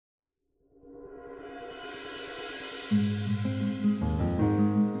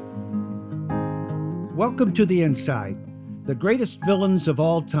Welcome to The Inside. The greatest villains of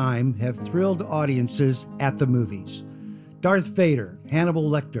all time have thrilled audiences at the movies. Darth Vader, Hannibal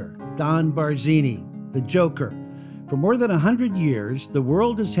Lecter, Don Barzini, the Joker. For more than 100 years, the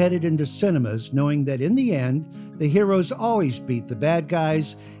world is headed into cinemas knowing that in the end, the heroes always beat the bad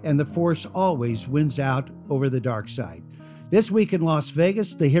guys and the Force always wins out over the dark side. This week in Las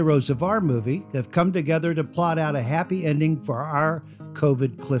Vegas, the heroes of our movie have come together to plot out a happy ending for our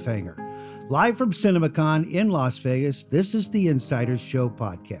COVID cliffhanger. Live from CinemaCon in Las Vegas, this is the Insiders Show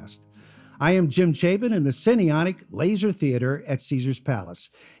podcast. I am Jim Chabin in the Cinionic Laser Theater at Caesar's Palace.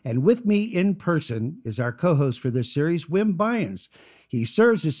 And with me in person is our co-host for this series, Buyens. He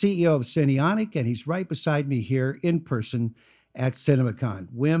serves as CEO of Cinionic, and he's right beside me here in person at CinemaCon.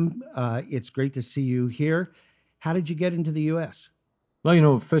 Wim, it's great to see you here. How did you get into the U.S.?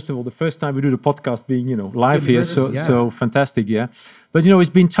 Well, first of all, the first time we do the podcast being, live here, so fantastic, yeah. But, it's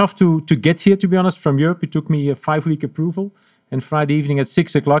been tough to get here, to be honest, from Europe. It took me a 5-week approval. And Friday evening at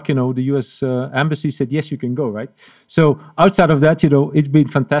 6 o'clock, the U.S. Embassy said, yes, you can go, right? So outside of that, it's been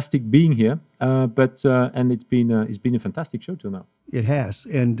fantastic being here. And it's been a fantastic show till now. It has.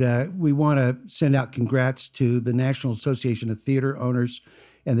 And we want to send out congrats to the National Association of Theater Owners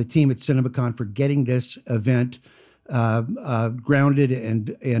and the team at CinemaCon for getting this event grounded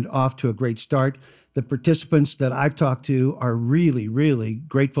and off to a great start. The participants that I've talked to are really, really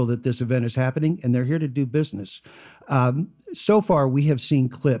grateful that this event is happening, and they're here to do business. So far, we have seen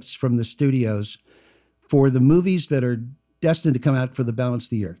clips from the studios for the movies that are destined to come out for the balance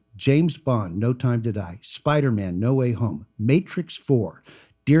of the year. James Bond, No Time to Die, Spider-Man, No Way Home, Matrix 4,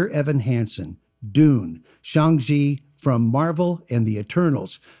 Dear Evan Hansen, Dune, Shang-Chi from Marvel, and The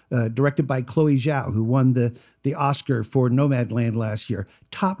Eternals, directed by Chloe Zhao, who won the Oscar for Nomadland last year,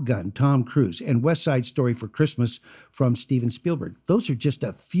 Top Gun, Tom Cruise, and West Side Story for Christmas from Steven Spielberg. Those are just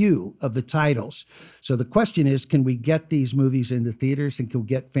a few of the titles. So the question is, can we get these movies into theaters and can we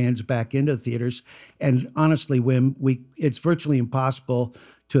get fans back into the theaters? And honestly, Wim, it's virtually impossible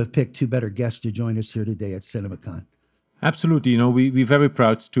to have picked two better guests to join us here today at CinemaCon. Absolutely. We're very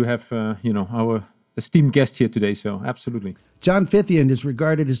proud to have, our esteemed guest here today, so absolutely. John Fithian is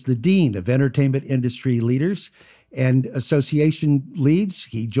regarded as the dean of entertainment industry leaders and association leads.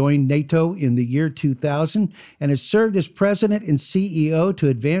 He joined NATO in the year 2000 and has served as president and CEO to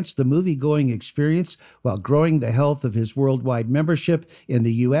advance the movie-going experience while growing the health of his worldwide membership in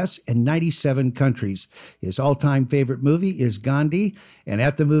the U.S. and 97 countries. His all-time favorite movie is Gandhi, and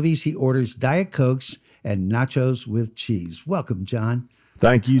at the movies, he orders Diet Cokes and nachos with cheese. Welcome, John.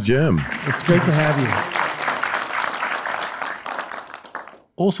 Thank you, Jim. It's great to have you.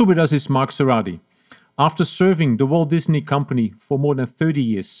 Also with us is Mark Zoradi. After serving the Walt Disney Company for more than 30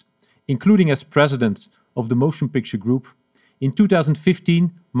 years, including as president of the Motion Picture Group, in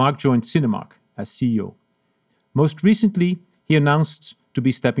 2015, Mark joined Cinemark as CEO. Most recently, he announced to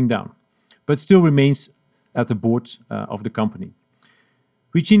be stepping down, but still remains at the board of the company.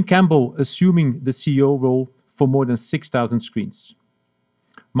 With Gene Campbell assuming the CEO role for more than 6,000 screens.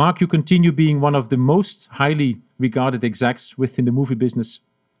 Mark, you continue being one of the most highly regarded execs within the movie business,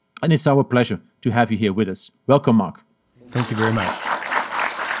 and it's our pleasure to have you here with us. Welcome, Mark. Thank you very much.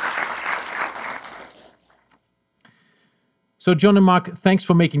 So, John and Mark, thanks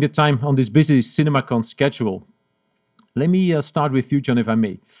for making the time on this busy CinemaCon schedule. Let me start with you, John, if I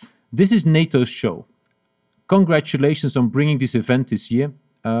may. This is NATO's show. Congratulations on bringing this event this year.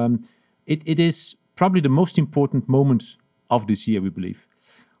 It is probably the most important moment of this year, we believe.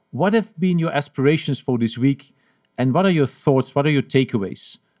 What have been your aspirations for this week, and what are your thoughts, what are your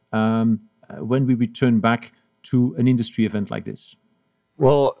takeaways when we return back to an industry event like this?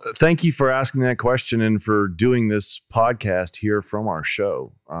 Well, thank you for asking that question and for doing this podcast here from our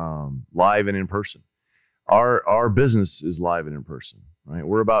show, live and in person. Our business is live and in person, right?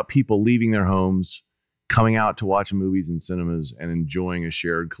 We're about people leaving their homes, coming out to watch movies in cinemas and enjoying a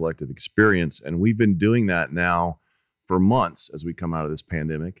shared collective experience. And we've been doing that now for months as we come out of this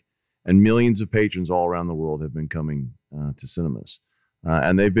pandemic, and millions of patrons all around the world have been coming to cinemas,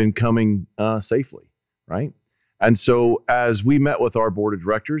 and they've been coming safely, right? And so as we met with our board of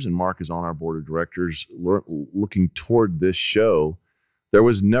directors, and Mark is on our board of directors, looking toward this show, there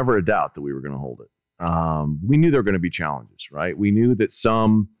was never a doubt that we were going to hold it. We knew there were going to be challenges, right? We knew that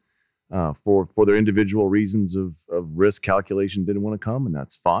some, for their individual reasons of risk calculation, didn't want to come, and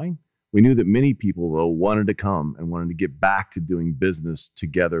that's fine. We knew that many people, though, wanted to come and wanted to get back to doing business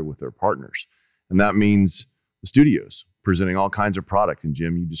together with their partners. And that means the studios presenting all kinds of product. And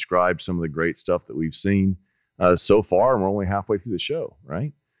Jim, you described some of the great stuff that we've seen so far, and we're only halfway through the show,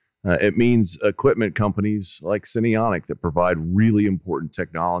 right? It means equipment companies like Cinionic that provide really important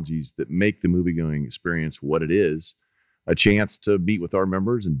technologies that make the movie-going experience what it is, a chance to meet with our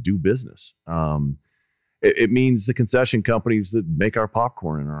members and do business. It means the concession companies that make our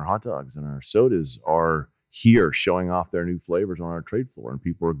popcorn and our hot dogs and our sodas are here showing off their new flavors on our trade floor, and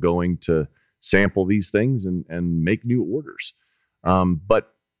people are going to sample these things and make new orders.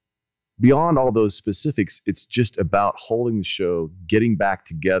 But beyond all those specifics, it's just about holding the show, getting back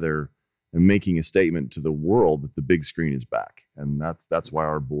together, and making a statement to the world that the big screen is back. And that's why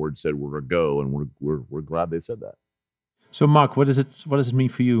our board said we're a go, and we're glad they said that. So, Mark, what does it mean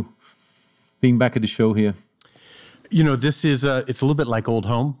for you being back at the show here? This is it's a little bit like old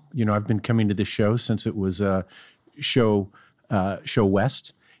home. I've been coming to this show since it was show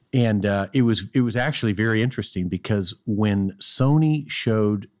West. And it was actually very interesting because when Sony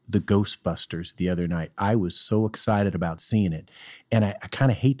showed the Ghostbusters the other night, I was so excited about seeing it. And I kind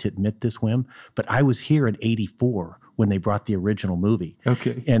of hate to admit this, Wim, but I was here in '84 when they brought the original movie.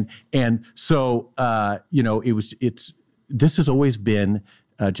 Okay. And so this has always been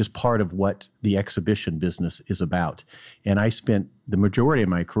just part of what the exhibition business is about. And I spent the majority of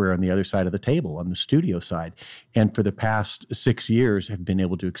my career on the other side of the table, on the studio side. And for the past 6 years, have been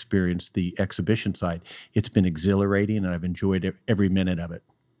able to experience the exhibition side. It's been exhilarating, and I've enjoyed every minute of it.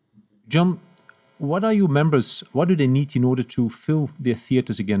 John, what are your members? What do they need in order to fill their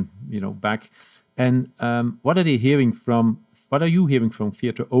theaters again? Back, and what are they hearing from? What are you hearing from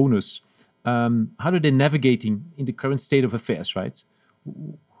theater owners? How are they navigating in the current state of affairs? Right.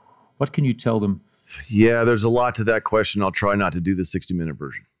 What can you tell them? Yeah, there's a lot to that question. I'll try not to do the 60-minute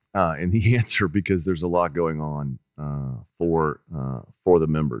version in the answer because there's a lot going on for the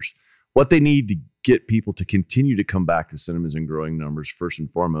members. What they need to get people to continue to come back to cinemas in growing numbers, first and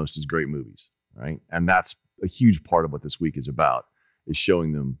foremost, is great movies, right? And that's a huge part of what this week is about, is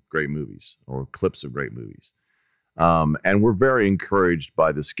showing them great movies or clips of great movies. And we're very encouraged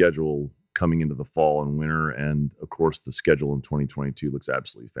by the schedule coming into the fall and winter. And of course, the schedule in 2022 looks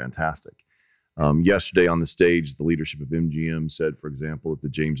absolutely fantastic. Yesterday on the stage, the leadership of MGM said, for example, that the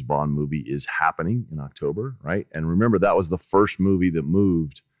James Bond movie is happening in October, right? And remember, that was the first movie that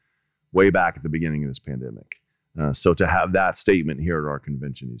moved way back at the beginning of this pandemic. So to have that statement here at our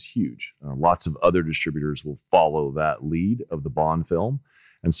convention is huge. Lots of other distributors will follow that lead of the Bond film.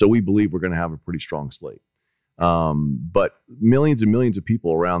 And so we believe we're going to have a pretty strong slate. But millions and millions of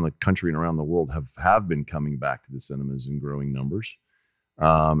people around the country and around the world have been coming back to the cinemas in growing numbers.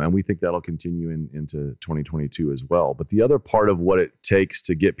 And we think that'll continue into 2022 as well. But the other part of what it takes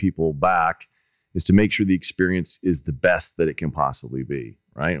to get people back is to make sure the experience is the best that it can possibly be,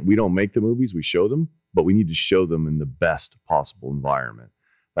 right? We don't make the movies, we show them, but we need to show them in the best possible environment.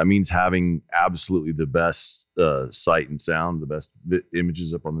 That means having absolutely the best sight and sound, the best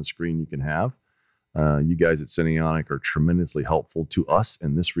images up on the screen you can have. You guys at Cinionic are tremendously helpful to us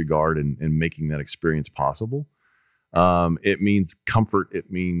in this regard in making that experience possible. It means comfort. It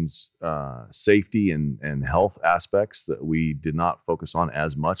means safety and health aspects that we did not focus on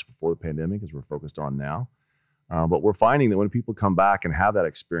as much before the pandemic as we're focused on now. But we're finding that when people come back and have that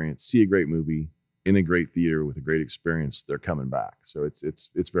experience, see a great movie in a great theater with a great experience, they're coming back. So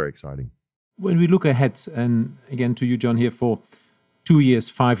it's very exciting. When we look ahead, and again to you, John, here for 2 years,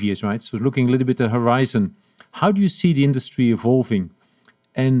 5 years, right? So looking a little bit at the horizon, how do you see the industry evolving?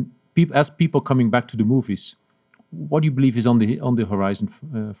 And as people coming back to the movies, what do you believe is on the horizon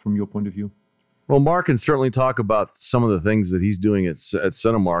from your point of view? Well, Mark can certainly talk about some of the things that he's doing at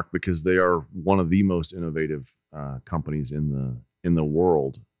Cinemark because they are one of the most innovative companies in the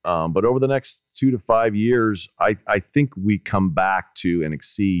world. But over the next 2 to 5 years, I think we come back to and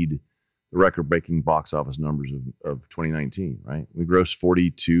exceed the record-breaking box office numbers of 2019, right? We grossed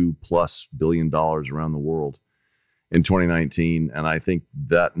 $42+ billion around the world in 2019, and I think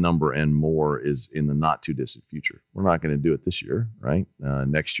that number and more is in the not-too-distant future. We're not going to do it this year, right?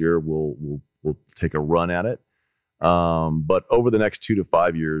 Next year, we'll take a run at it. But over the next 2 to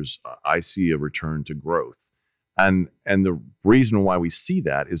 5 years, I see a return to growth. And the reason why we see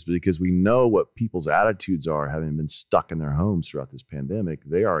that is because we know what people's attitudes are, having been stuck in their homes throughout this pandemic.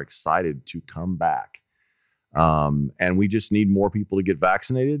 They are excited to come back. And we just need more people to get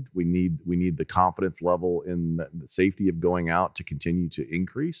vaccinated. We need the confidence level in the safety of going out to continue to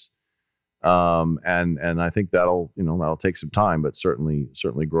increase. And I think that'll take some time, but certainly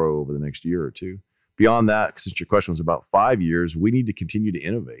grow over the next year or two. Beyond that, since your question was about 5 years, we need to continue to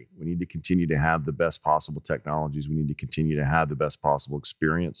innovate. We need to continue to have the best possible technologies. We need to continue to have the best possible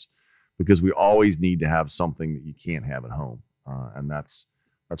experience because we always need to have something that you can't have at home. And that's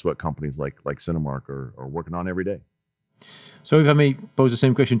what companies like Cinemark are working on every day. So if I may pose the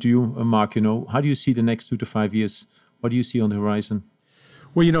same question to you, Mark, how do you see the next 2 to 5 years? What do you see on the horizon?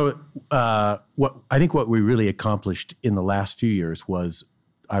 Well, what we really accomplished in the last few years was,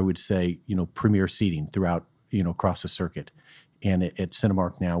 I would say, premier seating throughout, across the circuit. And at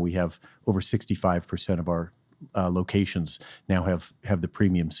Cinemark now, we have over 65% of our locations now have the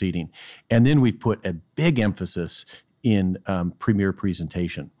premium seating. And then we've put a big emphasis in premier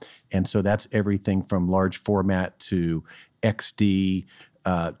presentation. And so that's everything from large format to XD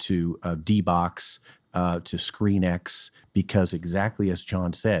to D-Box to ScreenX, because exactly as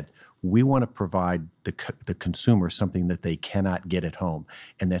John said, we want to provide the consumer something that they cannot get at home,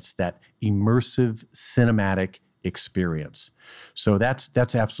 and that's that immersive cinematic experience. So that's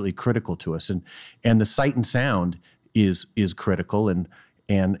absolutely critical to us, and the sight and sound is critical,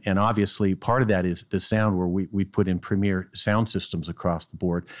 and obviously part of that is the sound, where we put in premier sound systems across the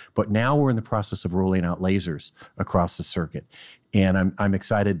board. But now we're in the process of rolling out lasers across the circuit, and I'm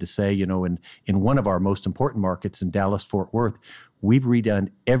excited to say, in one of our most important markets in Dallas-Fort Worth, we've redone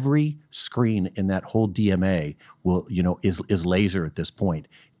every screen in that whole DMA is laser at this point.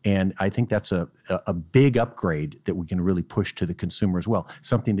 And I think that's a big upgrade that we can really push to the consumer as well,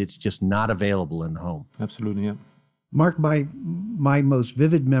 something that's just not available in the home. Absolutely, yeah. Mark, my most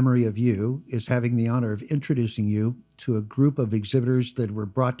vivid memory of you is having the honor of introducing you to a group of exhibitors that were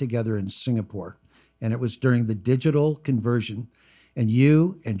brought together in Singapore. And it was during the digital conversion. And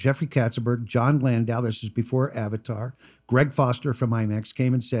you and Jeffrey Katzenberg, John Landau, this is before Avatar, Greg Foster from IMAX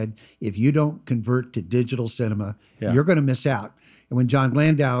came and said, if you don't convert to digital cinema, you're going to miss out. And when John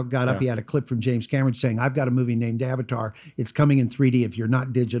Landau got up, he had a clip from James Cameron saying, I've got a movie named Avatar. It's coming in 3D. If you're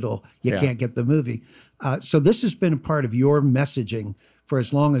not digital, you can't get the movie. So this has been a part of your messaging for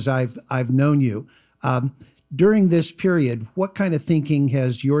as long as I've known you. During this period, what kind of thinking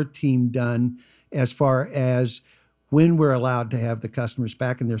has your team done as far as when we're allowed to have the customers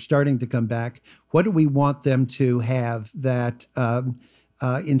back and they're starting to come back? What do we want them to have that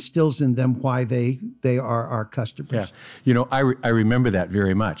instills in them why they are our customers? Yeah, I remember that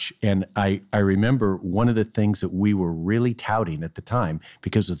very much. And I remember one of the things that we were really touting at the time,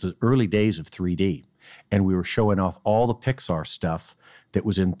 because it's the early days of 3D, and we were showing off all the Pixar stuff that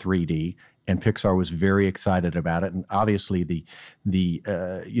was in 3D, and Pixar was very excited about it. And obviously the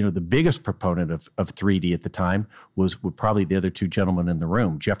biggest proponent of 3D at the time were probably the other two gentlemen in the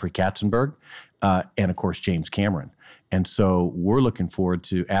room, Jeffrey Katzenberg and of course James Cameron. And so we're looking forward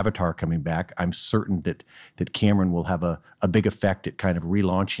to Avatar coming back. I'm certain that Cameron will have a big effect at kind of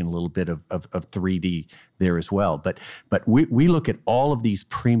relaunching a little bit of 3D there as well. But we look at all of these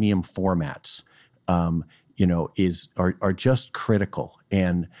premium formats, are just critical.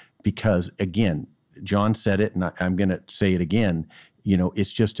 And because, again, John said it, and I'm going to say it again,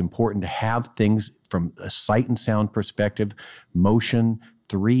 it's just important to have things from a sight and sound perspective, motion,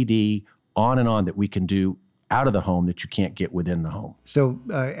 3D, on and on, that we can do out of the home that you can't get within the home. So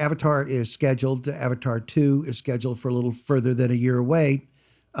Avatar is scheduled, Avatar 2 is scheduled for a little further than a year away,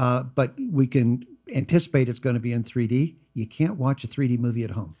 but we can anticipate it's going to be in 3D. You can't watch a 3D movie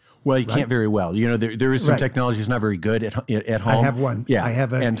at home. Well, you can't very well. There is some technology that's not very good at home. I have one. Yeah, I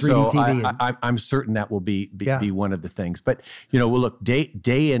have a and 3D so TV. I'm certain that will be one of the things. But look,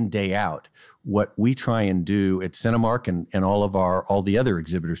 day in, day out, what we try and do at Cinemark and all the other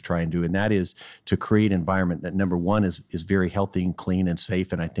exhibitors try and do, and that is to create an environment that, number one, is very healthy and clean and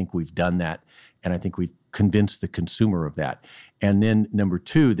safe. And I think we've done that, and I think we've convinced the consumer of that. And then number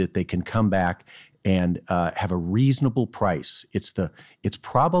two, that they can come back and have a reasonable price. It's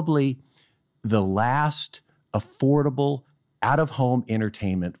probably the last affordable out-of-home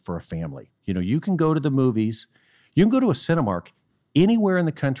entertainment for a family. You can go to the movies, you can go to a Cinemark anywhere in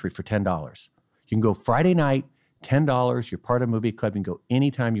the country for $10. You can go Friday night, $10. You're part of a movie club. You can go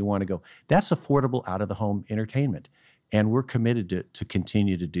anytime you want to go. That's affordable out-of-the-home entertainment, and we're committed to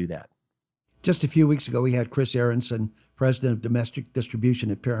continue to do that. Just a few weeks ago, we had Chris Aronson, president of domestic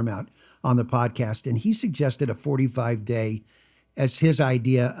distribution at Paramount, on the podcast, and he suggested a 45-day as his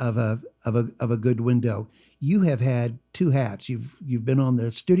idea of a good window. You have had two hats. You've been on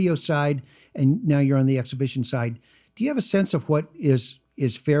the studio side, and now you're on the exhibition side. Do you have a sense of what is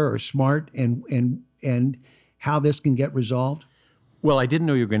fair or smart, and how this can get resolved? Well, I didn't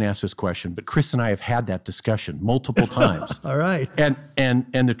know you were going to ask this question, but Chris and I have had that discussion multiple times. All right. And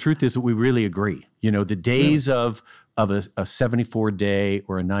the truth is that we really agree. The days of a 74-day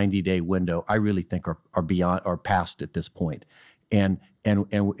or a 90-day window, I really think are past at this point. And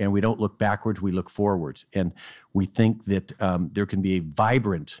we don't look backwards, we look forwards. And we think that there can be a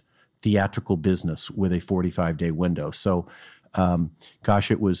vibrant theatrical business with a 45-day window. So,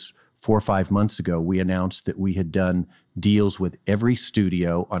 it was 4 or 5 months ago, we announced that we had done deals with every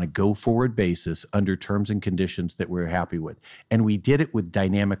studio on a go-forward basis under terms and conditions that we're happy with. And we did it with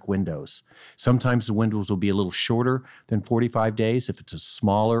dynamic windows. Sometimes the windows will be a little shorter than 45 days if it's a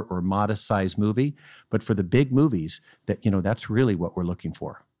smaller or modest-sized movie. But for the big movies, that's really what we're looking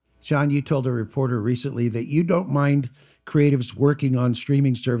for. John, you told a reporter recently that you don't mind creatives working on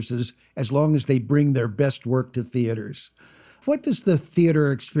streaming services as long as they bring their best work to theaters. What does the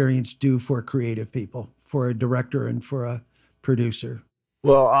theater experience do for creative people, for a director and for a producer?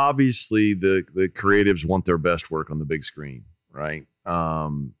 Well, obviously, the creatives want their best work on the big screen, right?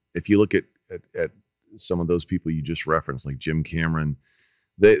 If you look at some of those people you just referenced, like Jim Cameron,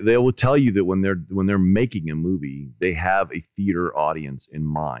 they will tell you that when they're making a movie, they have a theater audience in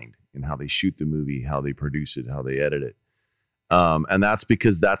mind in how they shoot the movie, how they produce it, how they edit it. And that's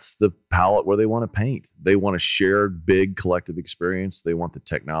because that's the palette where they want to paint. They want a shared big collective experience. They want the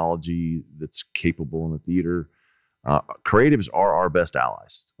technology that's capable in the theater. Creatives are our best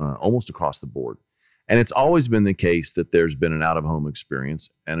allies, almost across the board. And it's always been the case that there's been an out-of-home experience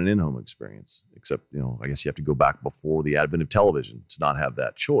and an in-home experience, except, I guess you have to go back before the advent of television to not have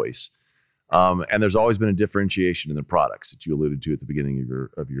that choice. And there's always been a differentiation in the products that you alluded to at the beginning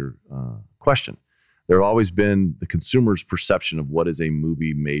of your question. There have always been the consumer's perception of what is a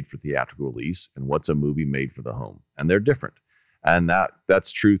movie made for theatrical release and what's a movie made for the home. And they're different. And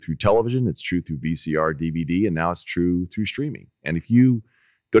that's true through television, it's true through VCR, DVD, and now it's true through streaming. And if you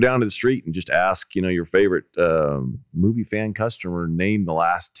go down to the street and just ask, your favorite movie fan customer, name the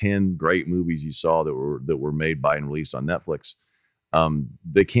last 10 great movies you saw that were made by and released on Netflix,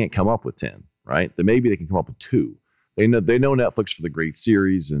 they can't come up with 10, right? Maybe they can come up with 2. They know Netflix for the great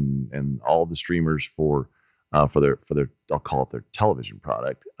series and all the streamers for their I'll call it their television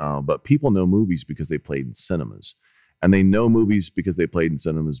product. But people know movies because they played in cinemas. And they know movies because they played in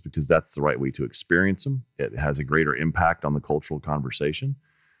cinemas because that's the right way to experience them. It has a greater impact on the cultural conversation.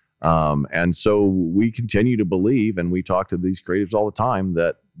 And so we continue to believe, and we talk to these creatives all the time,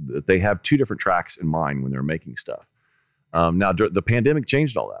 that they have 2 different tracks in mind when they're making stuff. Now, the pandemic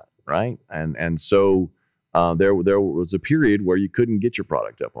changed all that, right? And so there was a period where you couldn't get your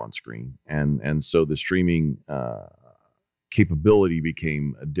product up on screen. And so the streaming capability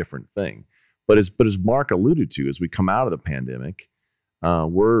became a different thing. But as Mark alluded to, as we come out of the pandemic,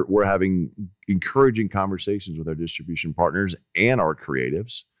 we're having encouraging conversations with our distribution partners and our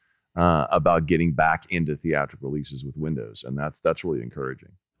creatives about getting back into theatrical releases with windows, and that's really encouraging.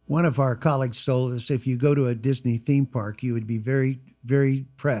 One of our colleagues told us if you go to a Disney theme park, you would be very, very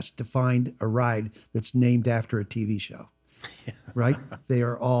pressed to find a ride that's named after a TV show. Right? They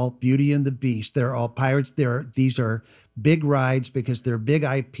are all Beauty and the Beast. They're all pirates. These are big rides because they're big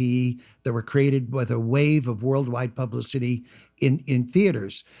IP that were created with a wave of worldwide publicity in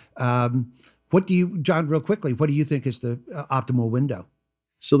theaters. John, real quickly, what do you think is the optimal window?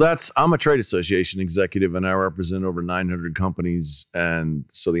 So I'm a trade association executive and I represent over 900 companies. And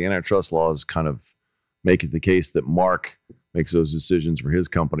so the antitrust laws kind of make it the case that Mark makes those decisions for his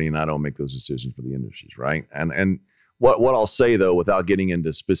company and I don't make those decisions for the industries, right? And what I'll say, though, without getting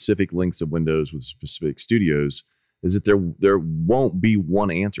into specific lengths of windows with specific studios, is that there won't be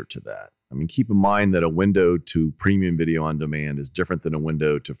one answer to that. I mean, keep in mind that a window to premium video on demand is different than a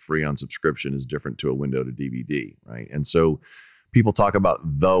window to free on subscription is different to a window to DVD, right? And so people talk about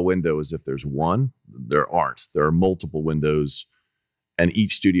the window as if there's one. There aren't. There are multiple windows, and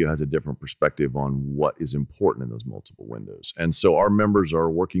each studio has a different perspective on what is important in those multiple windows. And so our members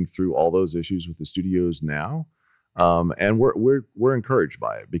are working through all those issues with the studios now. And we're encouraged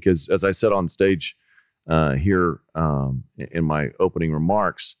by it because, as I said on stage here in my opening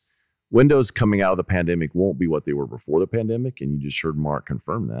remarks, windows coming out of the pandemic won't be what they were before the pandemic, and you just heard Mark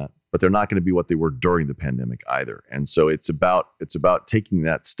confirm that. But they're not going to be what they were during the pandemic either. And so it's about taking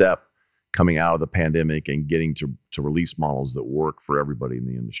that step coming out of the pandemic and getting to release models that work for everybody in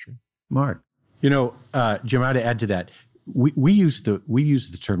the industry. Mark, Jim, I'd add to that. We use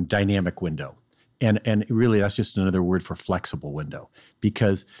the term dynamic window. And really, that's just another word for flexible window,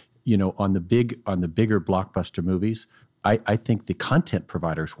 because on the bigger blockbuster movies, I think the content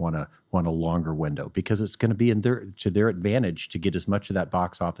providers want a longer window because it's going to be to their advantage to get as much of that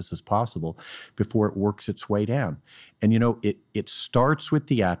box office as possible before it works its way down. And it starts with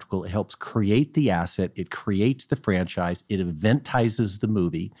theatrical. It helps create the asset. It creates the franchise. It eventizes the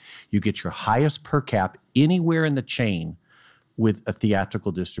movie. You get your highest per cap anywhere in the chain with a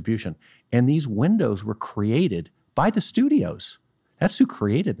theatrical distribution. And these windows were created by the studios. That's who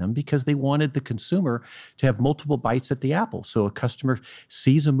created them because they wanted the consumer to have multiple bites at the apple. So a customer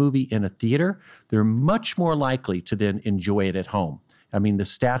sees a movie in a theater, they're much more likely to then enjoy it at home. I mean, the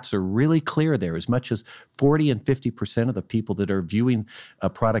stats are really clear there. As much as 40 and 50% of the people that are viewing a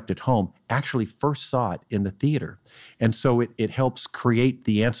product at home actually first saw it in the theater. And so it helps create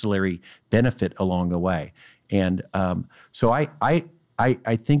the ancillary benefit along the way. And so I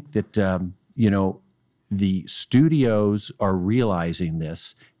think that, the studios are realizing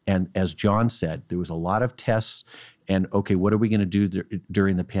this. And as John said, there was a lot of tests. And okay, what are we going to do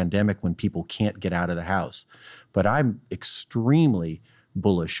during the pandemic when people can't get out of the house? But I'm extremely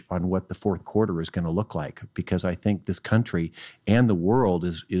bullish on what the fourth quarter is going to look like, because I think this country and the world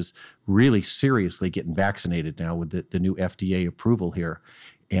is really seriously getting vaccinated now with the new FDA approval here.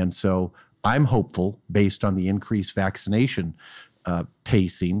 And so I'm hopeful, based on the increased vaccination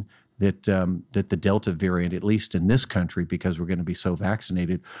pacing, that the Delta variant, at least in this country, because we're going to be so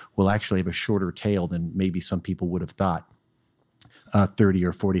vaccinated, will actually have a shorter tail than maybe some people would have thought 30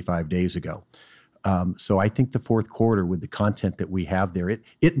 or 45 days ago. So I think the fourth quarter, with the content that we have there,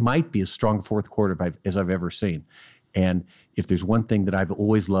 it might be a strong fourth quarter as I've ever seen. And if there's one thing that I've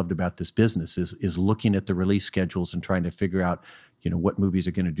always loved about this business is looking at the release schedules and trying to figure out, what movies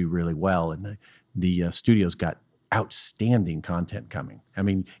are going to do really well. And the studio's got outstanding content coming. I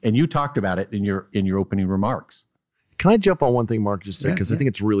mean, and you talked about it in your opening remarks. Can I jump on one thing Mark just said? Because I think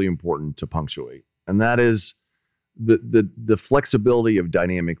it's really important to punctuate. And that is the flexibility of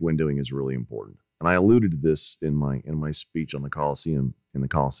dynamic windowing is really important. And I alluded to this in my speech on the Coliseum,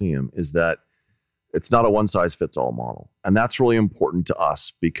 is that it's not a one-size-fits-all model. And that's really important to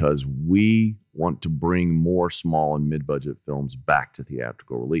us, because we want to bring more small and mid-budget films back to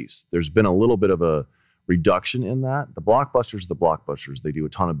theatrical release. There's been a little bit of a reduction in that. The blockbusters, they do a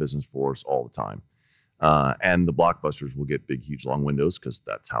ton of business for us all the time. And the blockbusters will get big, huge, long windows because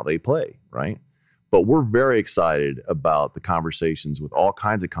that's how they play, right? But we're very excited about the conversations with all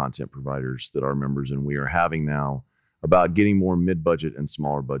kinds of content providers that our members and we are having now about getting more mid-budget and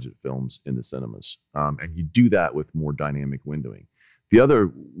smaller budget films into cinemas. And you do that with more dynamic windowing. The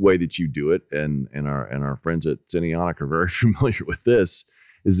other way that you do it, and our friends at Cinionic are very familiar with this,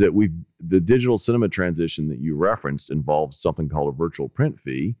 is that the digital cinema transition that you referenced involved something called a virtual print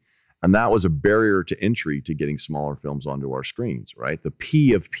fee. And that was a barrier to entry to getting smaller films onto our screens, right? The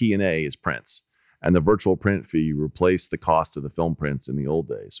P of P&A is prints. And the virtual print fee replaced the cost of the film prints in the old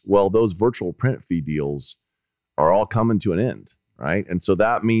days. Well, those virtual print fee deals are all coming to an end, right? And so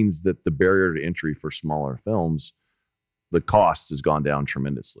that means that the barrier to entry for smaller films, the cost has gone down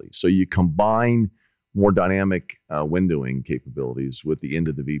tremendously. So you combine more dynamic windowing capabilities with the end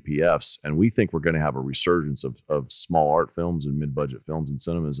of the VPFs, and we think we're going to have a resurgence of small art films and mid-budget films in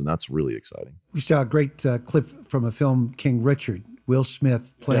cinemas, and that's really exciting. We saw a great clip from a film, King Richard, Will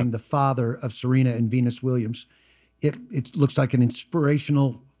Smith playing the father of Serena and Venus Williams. It looks like an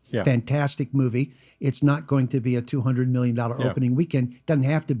inspirational, fantastic movie. It's not going to be a $200 million opening weekend. Doesn't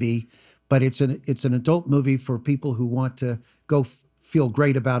have to be, but it's an adult movie for people who want to go feel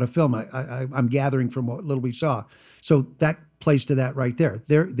great about a film. I'm gathering from what little we saw. So that plays to that right there.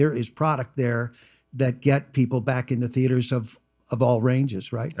 There is product there that get people back into theaters of all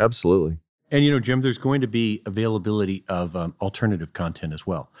ranges, right? Absolutely. And Jim, there's going to be availability of alternative content as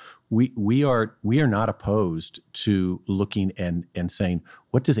well. We are not opposed to looking and saying,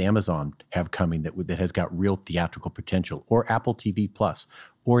 what does Amazon have coming that has got real theatrical potential, or Apple TV Plus,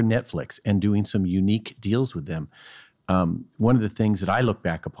 or Netflix, and doing some unique deals with them. One of the things that I look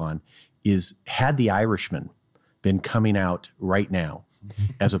back upon is, had The Irishman been coming out right now,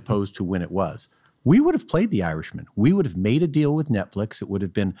 as opposed to when it was, we would have played The Irishman. We would have made a deal with Netflix. It would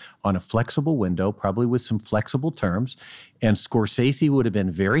have been on a flexible window, probably with some flexible terms, and Scorsese would have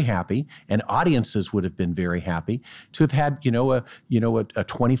been very happy, and audiences would have been very happy to have had, a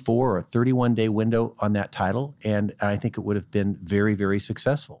 24 or 31-day window on that title, and I think it would have been very, very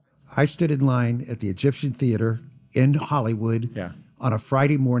successful. I stood in line at the Egyptian Theater in Hollywood on a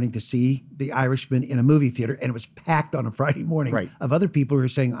Friday morning to see The Irishman in a movie theater, and it was packed on a Friday morning of other people who are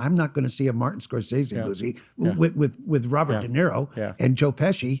saying, I'm not going to see a Martin Scorsese movie with Robert De Niro and Joe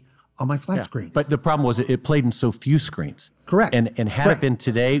Pesci on my flat screen. But the problem was it played in so few screens. Correct. And had it been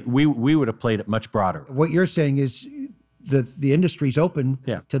today, we would have played it much broader. What you're saying is the industry's open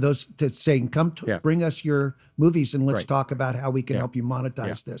to those, to saying, come bring us your movies and let's talk about how we can help you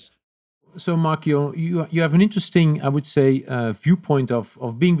monetize this. So, Mark, you have an interesting, I would say, viewpoint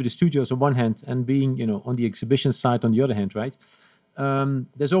of being with the studios on one hand and being, on the exhibition side on the other hand, right?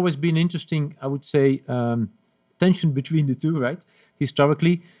 There's always been interesting, I would say, tension between the two, right?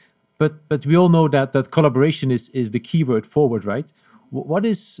 Historically, but we all know that collaboration is the keyword forward, right? What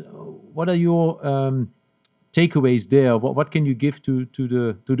are your takeaways there? What can you give to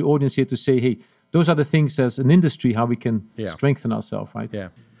the audience here to say, hey, those are the things as an industry how we can Yeah. strengthen ourselves, right? Yeah.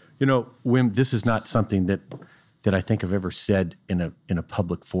 Wim, this is not something that I think I've ever said in a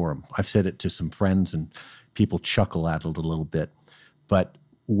public forum. I've said it to some friends and people chuckle at it a little bit. But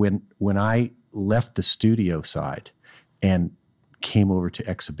when I left the studio side and came over to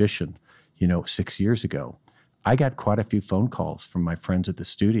exhibition, 6 years ago, I got quite a few phone calls from my friends at the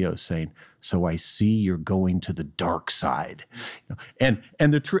studio saying, "So I see you're going to the dark side," and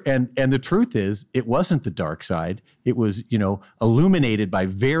the truth is, it wasn't the dark side. It was illuminated by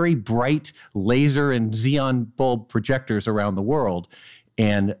very bright laser and xenon bulb projectors around the world,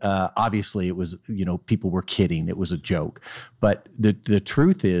 and obviously it was people were kidding. It was a joke, but the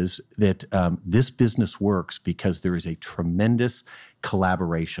truth is that this business works because there is a tremendous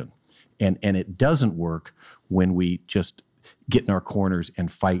collaboration. And it doesn't work when we just get in our corners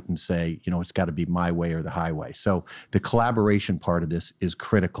and fight and say, it's got to be my way or the highway. So the collaboration part of this is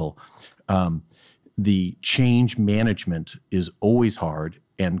critical. The change management is always hard,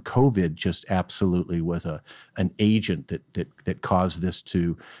 and COVID just absolutely was an agent that caused this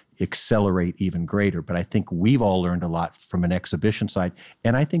to accelerate even greater. But I think we've all learned a lot from an exhibition side,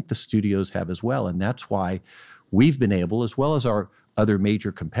 and I think the studios have as well. And that's why we've been able, as well as our other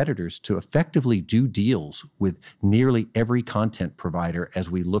major competitors, to effectively do deals with nearly every content provider as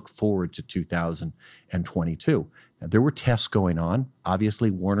we look forward to 2022. Now, there were tests going on. Obviously,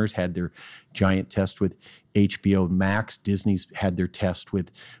 Warner's had their giant test with HBO Max. Disney's had their test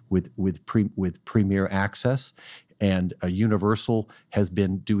with Premier Access. And Universal has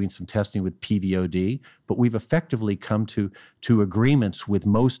been doing some testing with PVOD. But we've effectively come to agreements with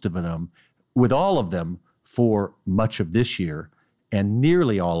most of them, with all of them, for much of this year, and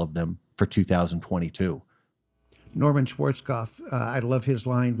nearly all of them for 2022. Norman Schwarzkopf, I love his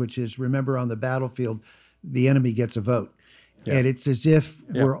line, which is, "Remember, on the battlefield, the enemy gets a vote." Yeah. And it's as if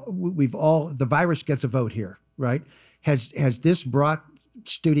the virus gets a vote here, right? Has this brought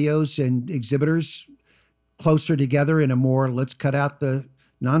studios and exhibitors closer together in a more, let's cut out the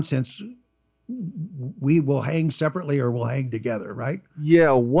nonsense, we will hang separately or we'll hang together, right?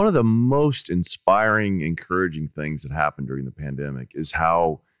 Yeah, one of the most inspiring, encouraging things that happened during the pandemic is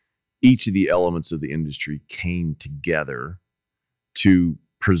how each of the elements of the industry came together to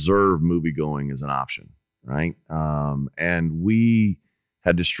preserve moviegoing as an option, right? And we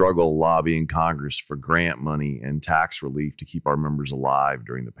had to struggle lobbying Congress for grant money and tax relief to keep our members alive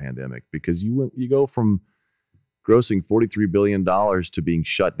during the pandemic, because you go from grossing $43 billion to being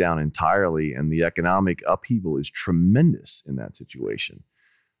shut down entirely, and the economic upheaval is tremendous in that situation.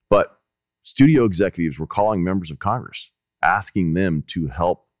 But studio executives were calling members of Congress, asking them to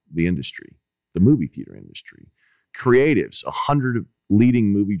help the industry, the movie theater industry. Creatives, 100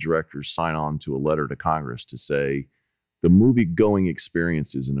 leading movie directors sign on to a letter to Congress to say, the movie-going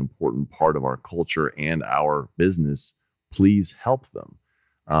experience is an important part of our culture and our business. Please help them.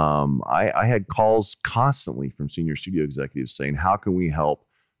 I had calls constantly from senior studio executives saying, how can we help?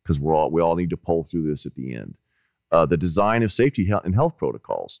 Because we all need to pull through this at the end. The design of safety and health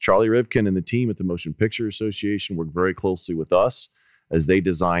protocols. Charlie Rivkin and the team at the Motion Picture Association worked very closely with us as they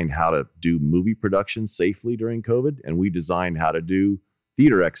designed how to do movie production safely during COVID, and we designed how to do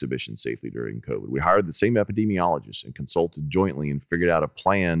theater exhibition safely during COVID. We hired the same epidemiologists and consulted jointly and figured out a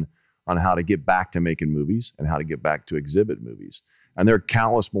plan on how to get back to making movies and how to get back to exhibit movies. And there are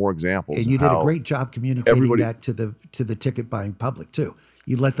countless more examples. And you did a great job communicating that to the ticket buying public too.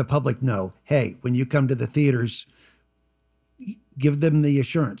 You let the public know, hey, when you come to the theaters, give them the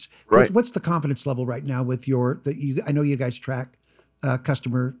assurance. Right. What's the confidence level right now with I know you guys track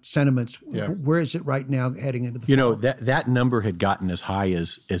customer sentiments. Yeah. Where is it right now heading into the fall? That number had gotten as high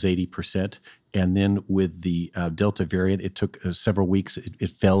as 80%. And then with the Delta variant, it took several weeks.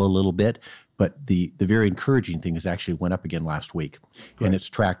 It fell a little bit. But the very encouraging thing is actually went up again last week. Great. And it's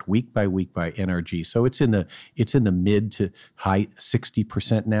tracked week by NRG. So it's in the mid to high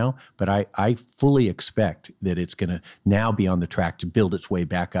 60% now. But I fully expect that it's going to now be on the track to build its way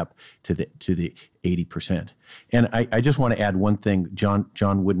back up to the 80%. And I just want to add one thing. John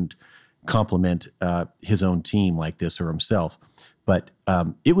wouldn't compliment his own team like this or himself. But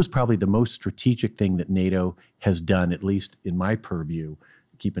it was probably the most strategic thing that NATO has done, at least in my purview,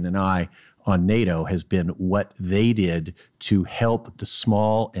 keeping an eye on NATO, has been what they did to help the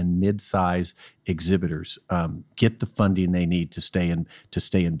small and mid-size exhibitors get the funding they need to stay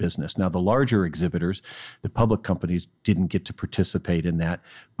in business. Now, the larger exhibitors, the public companies, didn't get to participate in that,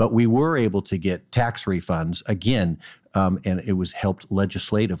 but we were able to get tax refunds again, and it was helped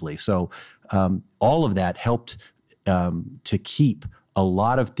legislatively. So all of that helped to keep a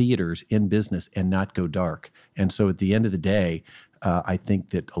lot of theaters in business and not go dark. And so at the end of the day, I think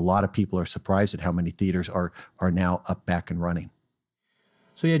that a lot of people are surprised at how many theaters are now up, back, and running.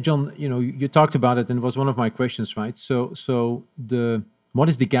 So yeah, John, you talked about it, and it was one of my questions, right? So what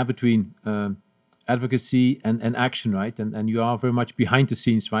is the gap between advocacy and action, right? And you are very much behind the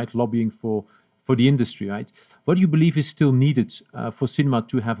scenes, right, lobbying for the industry, right? What do you believe is still needed for cinema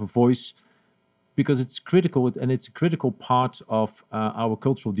to have a voice? Because it's critical, and it's a critical part of our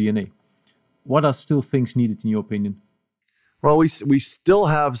cultural DNA. What are still things needed, in your opinion? Well, we still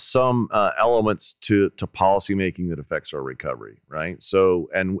have some elements to policy making that affects our recovery, right? So,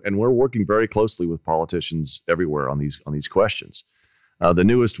 and we're working very closely with politicians everywhere on these questions. The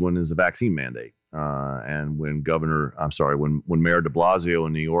newest one is the vaccine mandate. And when Mayor de Blasio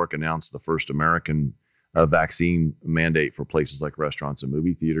in New York announced the first American vaccine mandate for places like restaurants and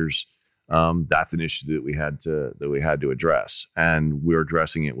movie theaters, that's an issue that we had to address, and we're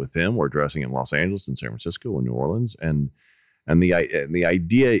addressing it with him. We're addressing it in Los Angeles and San Francisco and New Orleans, and the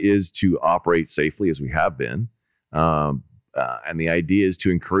idea is to operate safely as we have been. And the idea is to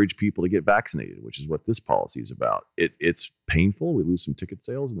encourage people to get vaccinated, which is what this policy is about. It's painful. We lose some ticket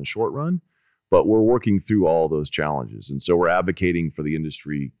sales in the short run, but we're working through all those challenges. And so we're advocating for the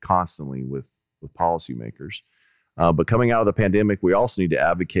industry constantly with policymakers. But coming out of the pandemic, we also need to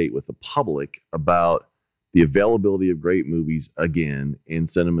advocate with the public about the availability of great movies again in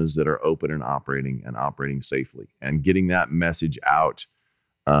cinemas that are open and operating safely, and getting that message out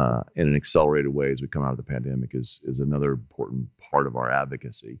in an accelerated way as we come out of the pandemic is another important part of our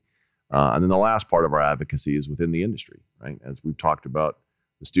advocacy. And then the last part of our advocacy is within the industry, right? As we've talked about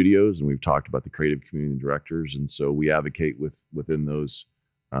the studios and we've talked about the creative community and directors. And so we advocate within those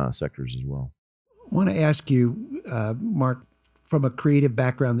sectors as well. I want to ask you, Mark, from a creative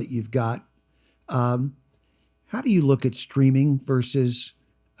background that you've got, how do you look at streaming versus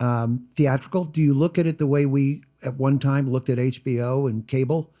theatrical? Do you look at it the way we at one time looked at HBO and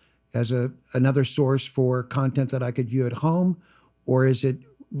cable as another source for content that I could view at home, or is it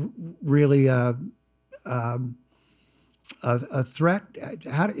really a threat?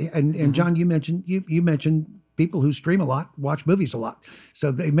 And John, you mentioned people who stream a lot watch movies a lot,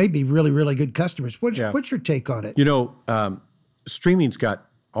 so they may be really, really good customers. What's your take on it? Streaming's got,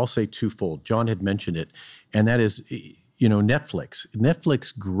 I'll say, twofold. John had mentioned it, and that is, Netflix.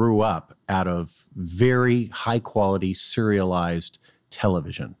 Netflix grew up out of very high quality serialized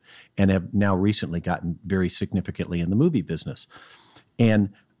television and have now recently gotten very significantly in the movie business. And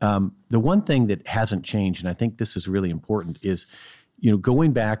the one thing that hasn't changed, and I think this is really important, is,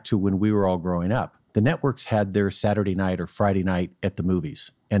 going back to when we were all growing up, the networks had their Saturday night or Friday night at the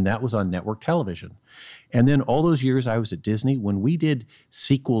movies, and that was on network television. And then all those years I was at Disney, when we did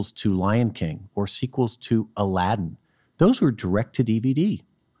sequels to Lion King or sequels to Aladdin, those were direct to DVD.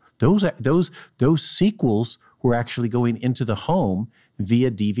 Those sequels were actually going into the home via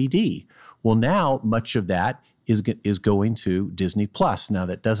DVD. Well, now much of that is going to Disney Plus. Now,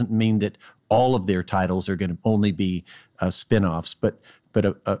 that doesn't mean that all of their titles are going to only be spin-offs, but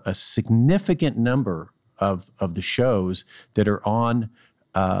a significant number of the shows that are on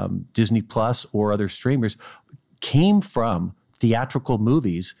Disney Plus or other streamers came from theatrical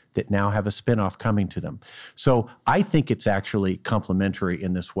movies that now have a spin-off coming to them. So I think it's actually complementary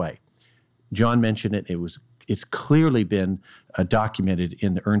in this way. John mentioned it. It's clearly been documented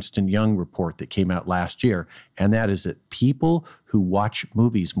in the Ernst & Young report that came out last year, and that is that people who watch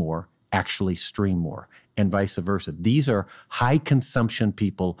movies more actually stream more, and vice versa. These are high consumption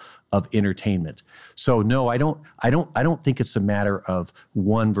people of entertainment. So no, I don't think it's a matter of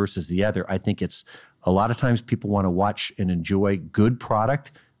one versus the other. I think it's a lot of times people want to watch and enjoy good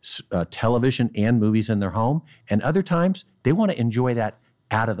product, television and movies in their home, and other times they want to enjoy that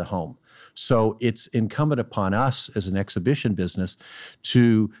out of the home. So it's incumbent upon us as an exhibition business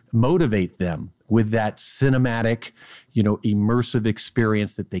to motivate them with that cinematic, immersive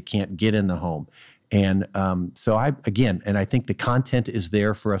experience that they can't get in the home. And so I think the content is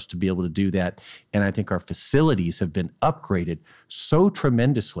there for us to be able to do that. And I think our facilities have been upgraded so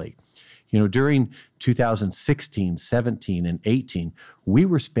tremendously. During 2016, 17, and 18, we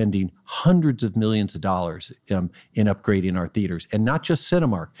were spending hundreds of millions of dollars in upgrading our theaters. And not just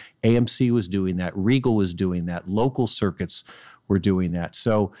Cinemark. AMC was doing that. Regal was doing that. Local circuits were doing that.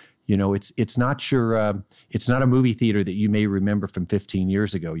 So, it's not a movie theater that you may remember from 15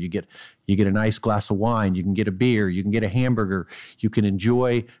 years ago. You get a nice glass of wine, you can get a beer, you can get a hamburger, you can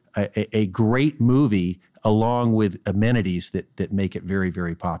enjoy a great movie along with amenities that make it very,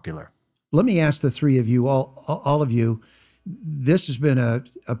 very popular. Let me ask the three of you, all of you, this has been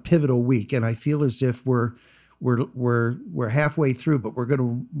a pivotal week, and I feel as if we're halfway through, but we're going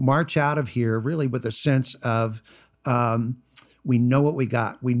to march out of here really with a sense of We know what we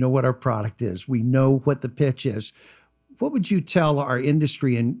got. We know what our product is. We know what the pitch is. What would you tell our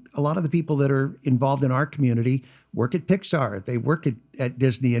industry, and a lot of the people that are involved in our community work at Pixar, they work at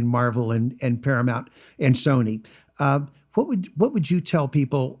Disney and Marvel and Paramount and Sony. What would you tell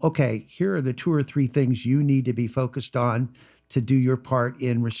people, okay, here are the 2 or 3 things you need to be focused on to do your part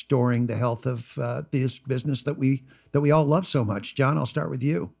in restoring the health of this business that we all love so much? John, I'll start with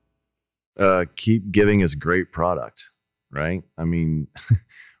you. Keep giving us great product, right? I mean,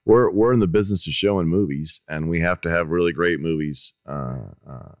 we're in the business of showing movies, and we have to have really great movies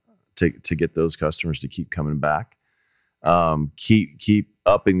to get those customers to keep coming back. Keep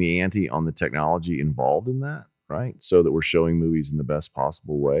upping the ante on the technology involved in that, right? So that we're showing movies in the best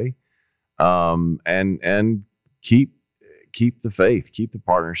possible way, and keep the faith, keep the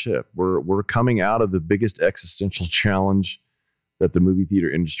partnership. We're coming out of the biggest existential challenge that the movie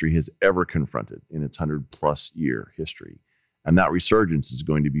theater industry has ever confronted in its 100+ year history. And that resurgence is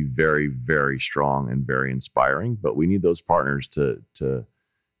going to be very, very strong and very inspiring. But we need those partners to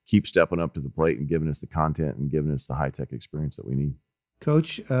keep stepping up to the plate and giving us the content and giving us the high-tech experience that we need.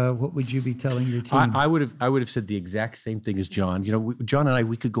 Coach, what would you be telling your team? I would have said the exact same thing as John. You know, John and I,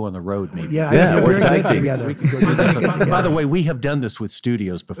 we could go on the road maybe. Yeah, we're very good together. We could go do this. By the way, we have done this with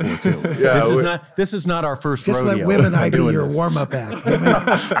studios before too. This is not our first rodeo. Just let Wim and I be your warm-up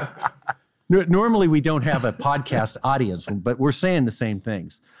act. Normally we don't have a podcast audience, but we're saying the same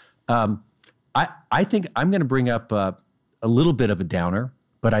things. I think I'm going to bring up a little bit of a downer,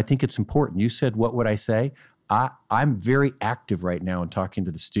 but I think it's important. You said, what would I say? I'm very active right now in talking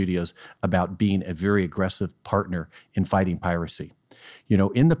to the studios about being a very aggressive partner in fighting piracy. You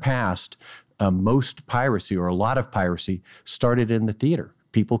know, in the past, most piracy, or a lot of piracy, started in the theater.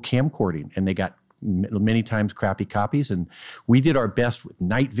 People camcording, and they got many times crappy copies. And we did our best with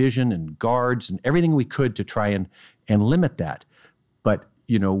night vision and guards and everything we could to try and limit that. But,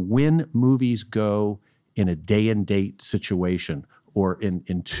 you know, when movies go in a day and date situation, or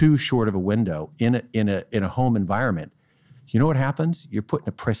in too short of a window in a home environment, you know what happens? You're putting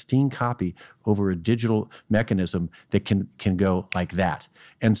a pristine copy over a digital mechanism that can go like that.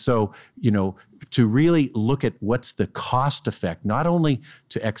 And so, you know, to really look at what's the cost effect, not only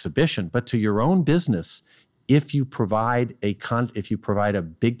to exhibition, but to your own business, if you provide a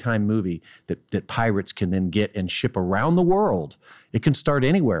big time movie that pirates can then get and ship around the world, it can start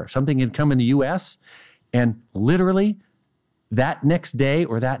anywhere. Something can come in the US, and literally that next day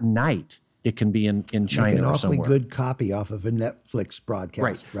or that night, it can be in China or somewhere. Like an awfully good copy off of a Netflix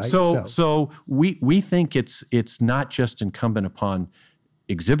broadcast, right? So we think it's not just incumbent upon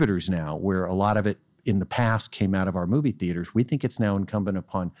exhibitors now, where a lot of it in the past came out of our movie theaters. We think it's now incumbent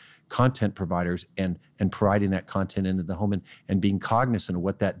upon content providers and providing that content into the home and being cognizant of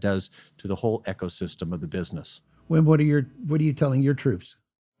what that does to the whole ecosystem of the business. Wim, what are you telling your troops?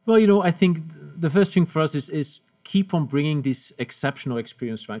 Well, you know, I think the first thing for us is keep on bringing this exceptional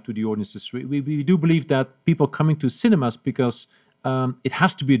experience, right, to the audiences. We do believe that people coming to cinemas because it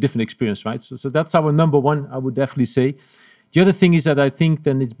has to be a different experience, right? So that's our number one, I would definitely say. The other thing is that I think,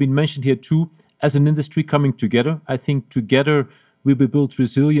 and it's been mentioned here too, as an industry coming together, I think together we will build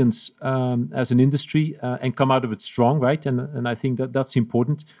resilience as an industry and come out of it strong, right? And I think that's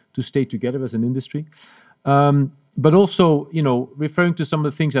important, to stay together as an industry. But also, you know, referring to some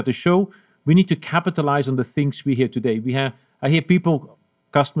of the things at the show, we need to capitalize on the things we hear today. I hear people,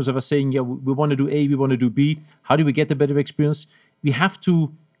 customers of us saying, yeah, we want to do A, we want to do B. How do we get a better experience? We have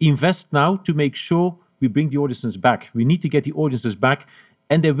to invest now to make sure we bring the audiences back. We need to get the audiences back,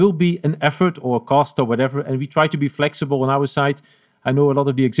 and there will be an effort or a cost or whatever, and we try to be flexible on our side. I know a lot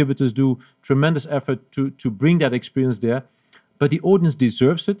of the exhibitors do tremendous effort to bring that experience there, but the audience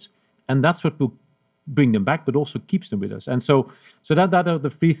deserves it, and that's what will bring them back, but also keeps them with us. And so that are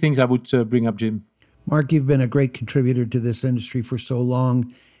the 3 things I would bring up, Jim. Mark, you've been a great contributor to this industry for so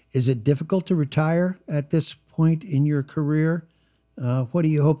long. Is it difficult to retire at this point in your career? What do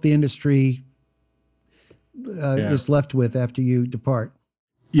you hope the industry is left with after you depart?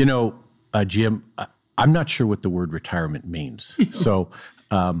 You know, Jim, I'm not sure what the word retirement means. So,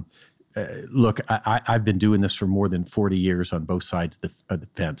 look, I've been doing this for more than 40 years on both sides of the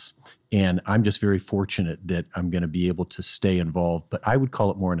fence, and I'm just very fortunate that I'm going to be able to stay involved, but I would call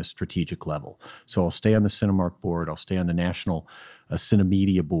it more on a strategic level. So I'll stay on the Cinemark board, I'll stay on the National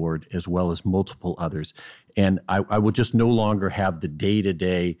Cinemedia board, as well as multiple others, and I will just no longer have the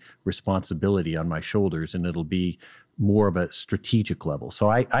day-to-day responsibility on my shoulders, and it'll be more of a strategic level. So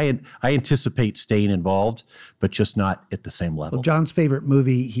I anticipate staying involved, but just not at the same level. Well, John's favorite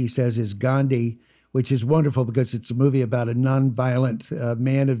movie, he says, is Gandhi, which is wonderful because it's a movie about a nonviolent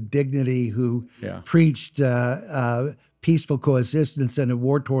man of dignity who preached peaceful coexistence in a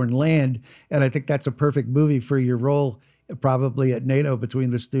war-torn land. And I think that's a perfect movie for your role, probably at NATO, between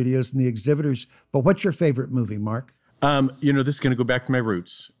the studios and the exhibitors. But what's your favorite movie, Mark? This is going to go back to my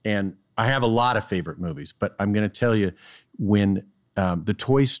roots. And I have a lot of favorite movies, but I'm going to tell you, when the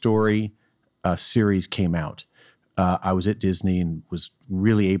Toy Story series came out, I was at Disney and was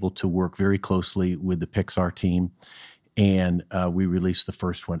really able to work very closely with the Pixar team. And we released the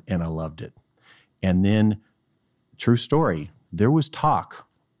first one, and I loved it. And then, true story, there was talk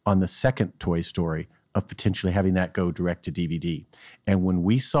on the second Toy Story of potentially having that go direct to DVD. And when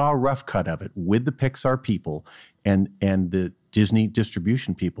we saw a rough cut of it with the Pixar people and the Disney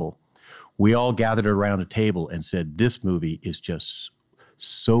distribution people, we all gathered around a table and said, this movie is just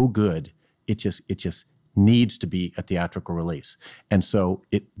so good. It just needs to be a theatrical release. And so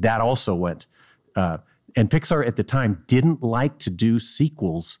that also went, and Pixar at the time didn't like to do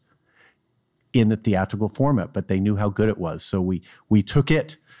sequels in the theatrical format, but they knew how good it was. So we took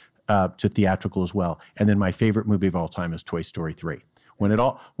it to theatrical as well. And then my favorite movie of all time is Toy Story 3. When it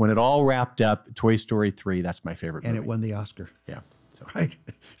all wrapped up, Toy Story 3, that's my favorite movie. And it won the Oscar. Yeah. So. Right.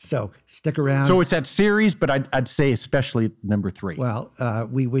 So stick around. So it's that series, but I'd say especially number 3. Well,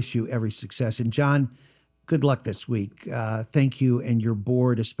 we wish you every success. And John, good luck this week. Thank you and your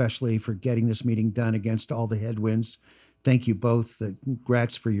board especially for getting this meeting done against all the headwinds. Thank you both.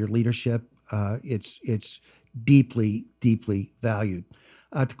 Congrats for your leadership. It's deeply, deeply valued.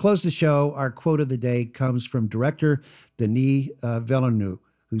 To close the show, our quote of the day comes from director Denis Villeneuve,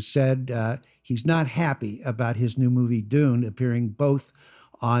 who said he's not happy about his new movie Dune appearing both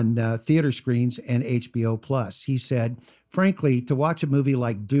on theater screens and HBO Plus. He said, frankly, to watch a movie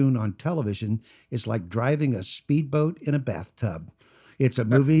like Dune on television is like driving a speedboat in a bathtub. It's a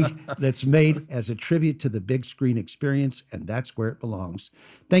movie that's made as a tribute to the big screen experience, and that's where it belongs.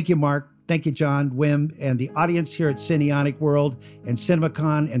 Thank you, Mark. Thank you, John, Wim, and the audience here at Cinionic World and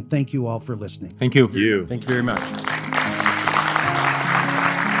CinemaCon, and thank you all for listening. Thank you. Thank you very much.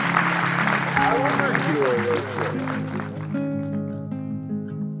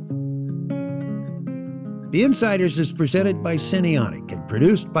 The Insiders is presented by Cinionic and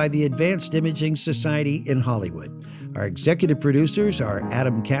produced by the Advanced Imaging Society in Hollywood. Our executive producers are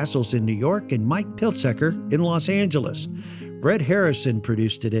Adam Castles in New York and Mike Piltzecker in Los Angeles. Brett Harrison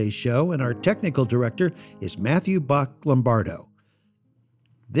produced today's show, and our technical director is Matthew Bach-Lombardo.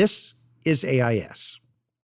 This is AIS.